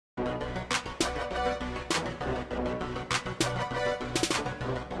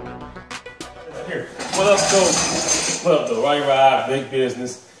here. What up, though? What up, though? Right Ride, Big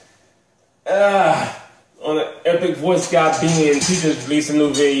Business. On the Epic Voice Guy Beans, he just released a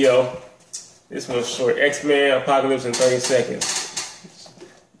new video. This one's short. X-Men Apocalypse in 30 seconds.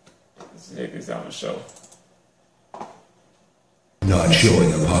 Let's check this out for show. Not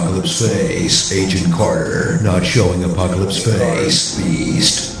showing Apocalypse face, Agent Carter. Not showing Apocalypse face,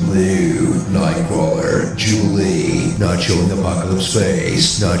 Beast, Blue, Nightcrawler, Jubilee. Not showing Apocalypse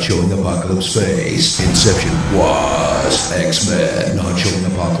face, not showing Apocalypse face. Inception was X-Men. Not showing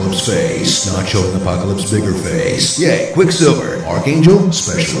Apocalypse face, not showing Apocalypse bigger face. Yay, Quicksilver, Archangel,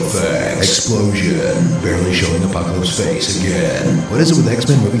 special effects, explosion. Barely showing Apocalypse face again. What is it with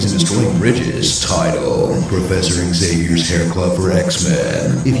X-Men movies and destroying bridges? Title, Professor Xavier's Hair Club for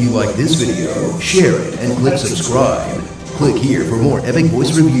X-Men. If you like this video, share it and click subscribe. Click here for more epic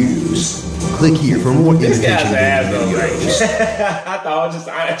voice reviews. Click here for more imitation videos. I thought I was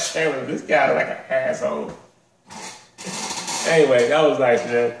just sharing. This guy like an asshole. Anyway, that was nice,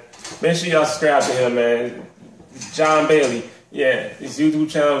 man. Make sure y'all subscribe to him, man. John Bailey. Yeah, his YouTube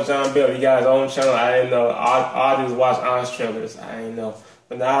channel is John Bailey. He got his own channel. I didn't know. All I did was watch honest trailers. I didn't know.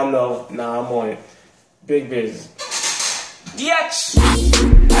 But now I know. Now I'm on it. Big business. Yes!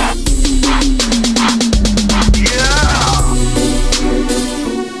 Yeah!